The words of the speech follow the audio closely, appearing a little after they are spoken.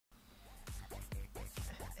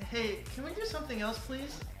Hey, can we do something else,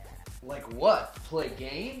 please? Like what? Play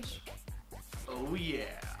games? Oh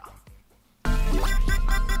yeah.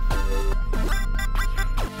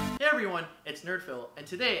 Hey everyone, it's NerdPhil, and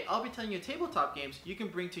today I'll be telling you tabletop games you can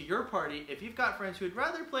bring to your party if you've got friends who would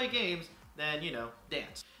rather play games than,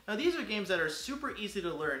 dance. Now these are games that are super easy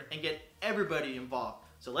to learn and get everybody involved,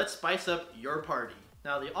 so let's spice up your party.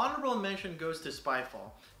 Now the honorable mention goes to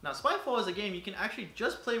Spyfall. Now Spyfall is a game you can actually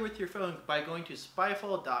just play with your phone by going to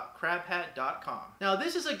spyfall.crabhat.com. Now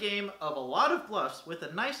this is a game of a lot of bluffs with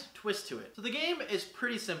a nice twist to it. So the game is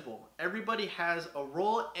pretty simple. Everybody has a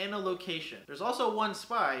role and a location. There's also one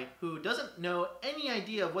spy who doesn't know any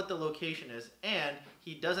idea of what the location is, and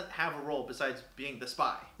he doesn't have a role besides being the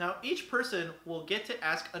spy. Now each person will get to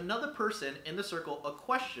ask another person in the circle a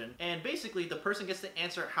question, and basically the person gets to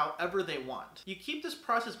answer however they want. You keep this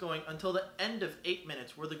process going until the end of 8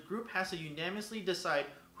 minutes, where the group has to unanimously decide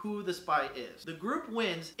who the spy is. The group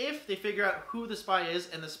wins if they figure out who the spy is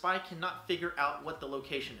and the spy cannot figure out what the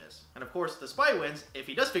location is. And of course the spy wins if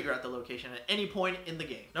he does figure out the location at any point in the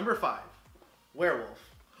game. Number 5, Werewolf.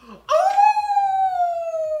 Oh!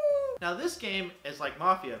 Now this game is like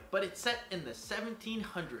Mafia, but it's set in the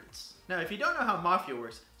 1700s. Now if you don't know how Mafia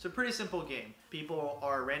works, it's a pretty simple game. People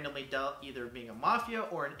are randomly dealt either being a Mafia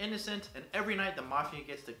or an innocent, and every night the Mafia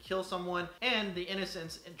gets to kill someone, and the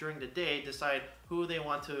innocents during the day decide who they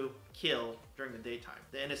want to kill during the daytime.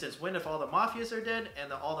 The innocents win if all the Mafias are dead,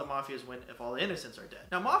 and all the Mafias win if all the innocents are dead.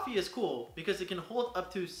 Now Mafia is cool because it can hold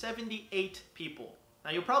up to 78 people. Now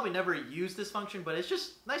you'll probably never use this function, but it's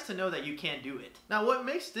just nice to know that you can do it. Now what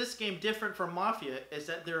makes this game different from Mafia is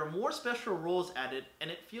that there are more special roles added, and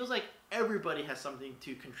it feels like everybody has something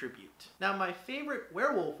to contribute. Now my favorite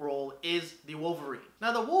werewolf role is the Wolverine.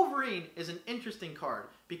 Now the Wolverine is an interesting card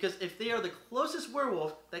because if they are the closest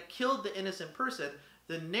werewolf that killed the innocent person,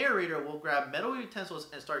 the narrator will grab metal utensils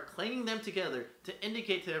and start clanging them together to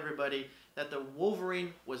indicate to everybody that the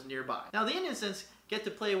Wolverine was nearby. Now the innocents get to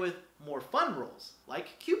play with more fun roles,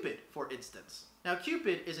 like Cupid, for instance. Now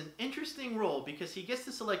Cupid is an interesting role because he gets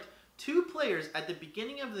to select 2 players at the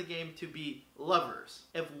beginning of the game to be lovers.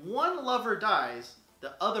 If one lover dies,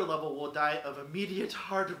 the other lover will die of immediate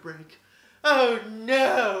heartbreak. Oh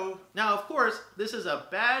no! Now of course, this is a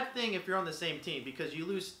bad thing if you're on the same team because you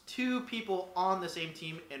lose 2 people on the same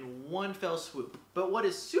team in one fell swoop. But what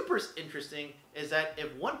is super interesting is that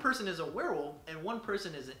if one person is a werewolf and one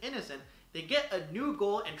person is an innocent, they get a new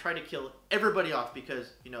goal and try to kill everybody off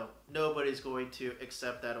because, nobody's going to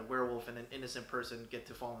accept that a werewolf and an innocent person get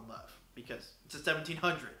to fall in love because it's the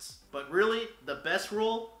 1700s. But really, the best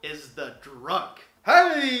rule is the drunk.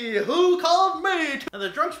 Hey, who called me? Now the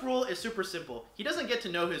drunk's rule is super simple. He doesn't get to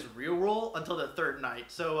know his real role until the 3rd night,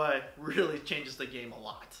 so really changes the game a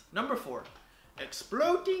lot. Number 4,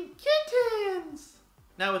 Exploding Kittens.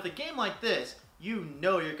 Now with a game like this, you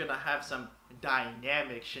know you're gonna have some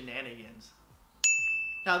dynamic shenanigans.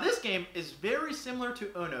 Now this game is very similar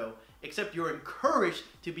to Uno, except you're encouraged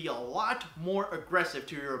to be a lot more aggressive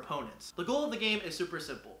to your opponents. The goal of the game is super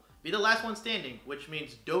simple. Be the last one standing, which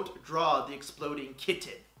means don't draw the exploding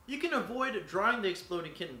kitten. You can avoid drawing the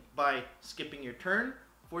exploding kitten by skipping your turn,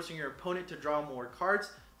 forcing your opponent to draw more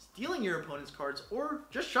cards, stealing your opponent's cards, or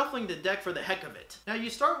just shuffling the deck for the heck of it. Now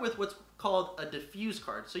you start with what's called a diffuse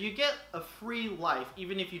card, so you get a free life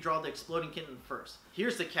even if you draw the exploding kitten first.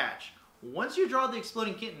 Here's the catch. Once you draw the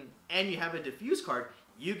exploding kitten and you have a diffuse card,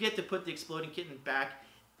 you get to put the exploding kitten back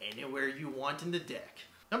anywhere you want in the deck.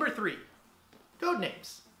 Number 3,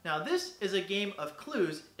 Codenames. Now this is a game of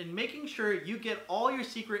clues in making sure you get all your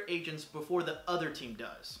secret agents before the other team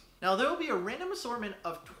does. Now there will be a random assortment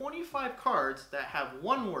of 25 cards that have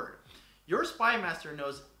one word. Your spy master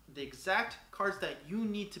knows the exact cards that you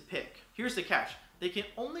need to pick. Here's the catch. They can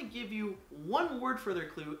only give you one word for their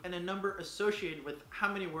clue and a number associated with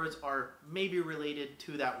how many words are maybe related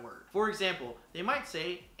to that word. For example, they might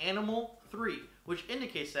say animal 3, which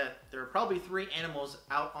indicates that there are probably 3 animals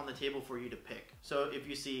out on the table for you to pick. So if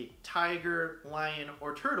you see tiger, lion,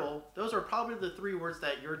 or turtle, those are probably the 3 words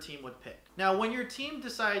that your team would pick. Now when your team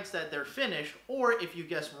decides that they're finished, or if you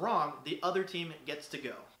guess wrong, the other team gets to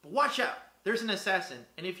go. But watch out! There's an assassin,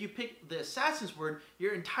 and if you pick the assassin's word,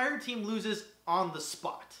 your entire team loses on the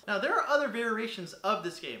spot. Now there are other variations of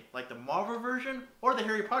this game, like the Marvel version or the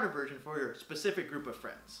Harry Potter version for your specific group of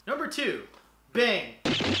friends. Number 2, Bang.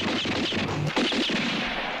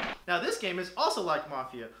 Now this game is also like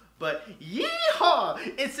Mafia, but yeehaw!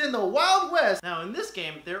 It's in the Wild West! Now in this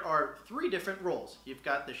game, there are 3 different roles. You've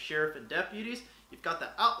got the sheriff and deputies, you've got the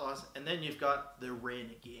outlaws, and then you've got the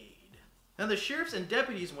renegade. Now the sheriffs and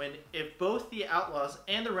deputies win if both the outlaws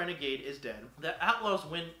and the renegade is dead. The outlaws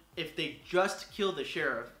win if they just kill the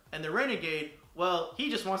sheriff. And the renegade, well, he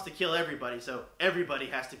just wants to kill everybody, so everybody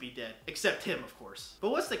has to be dead. Except him, of course. But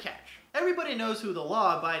what's the catch? Everybody knows who the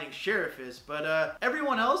law-abiding sheriff is, but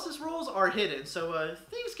everyone else's roles are hidden, so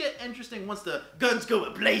things get interesting once the guns go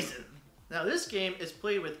a-blazing. Now this game is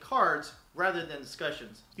played with cards rather than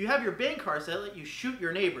discussions. You have your bang cards that let you shoot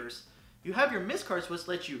your neighbors. You have your miss cards which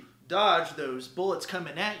let you dodge those bullets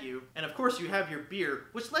coming at you. And of course you have your beer,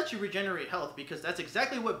 which lets you regenerate health because that's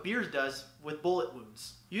exactly what beer does with bullet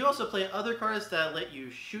wounds. You also play other cards that let you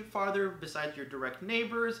shoot farther besides your direct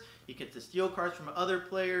neighbors. You get to steal cards from other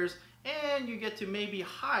players, and you get to maybe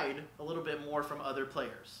hide a little bit more from other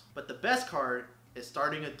players. But the best card is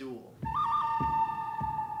starting a duel.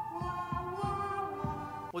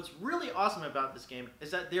 What's really awesome about this game is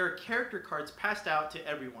that there are character cards passed out to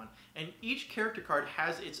everyone, and each character card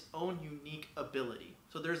has its own unique ability.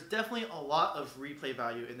 So there's definitely a lot of replay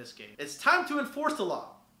value in this game. It's time to enforce the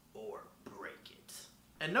law, or break it.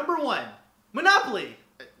 And number 1, Monopoly.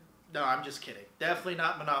 No, I'm just kidding. Definitely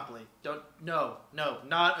not Monopoly. No,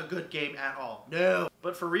 not a good game at all. No.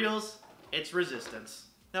 But for reals, it's Resistance.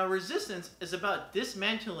 Now Resistance is about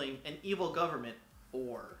dismantling an evil government,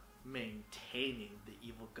 or maintaining the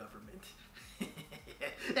evil government.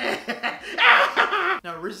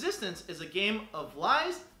 Now Resistance is a game of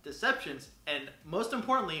lies, deceptions, and most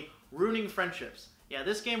importantly, ruining friendships. Yeah,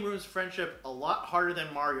 this game ruins friendship a lot harder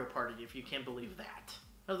than Mario Party, if you can believe that.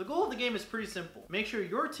 Now the goal of the game is pretty simple. Make sure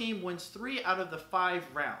your team wins 3 out of the 5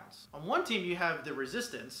 rounds. On one team you have the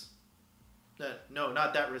Resistance. No,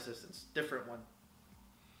 not that Resistance. Different one.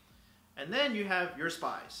 And then you have your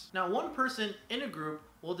spies. Now one person in a group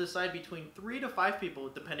will decide between 3 to 5 people,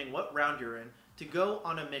 depending what round you're in, to go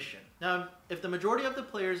on a mission. Now if the majority of the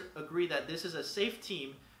players agree that this is a safe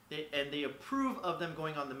team, and they approve of them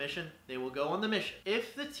going on the mission, they will go on the mission.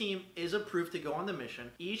 If the team is approved to go on the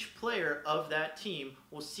mission, each player of that team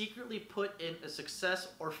will secretly put in a success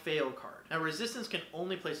or fail card. Now Resistance can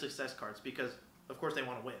only play success cards because of course they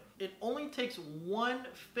want to win. It only takes 1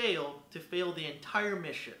 fail to fail the entire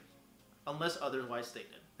mission, unless otherwise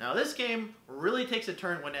stated. Now this game really takes a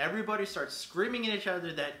turn when everybody starts screaming at each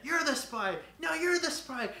other that you're the spy, no you're the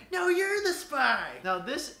spy, no you're the spy. Now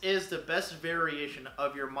this is the best variation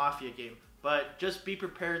of your Mafia game, but just be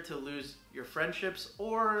prepared to lose your friendships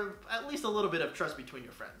or at least a little bit of trust between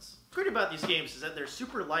your friends. What's great about these games is that they're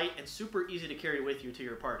super light and super easy to carry with you to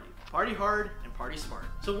your party. Party hard and party smart.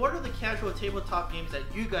 So what are the casual tabletop games that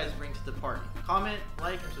you guys bring to the party? Comment,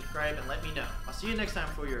 like, and subscribe and let me know. I'll see you next time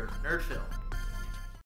for your NerdPhil.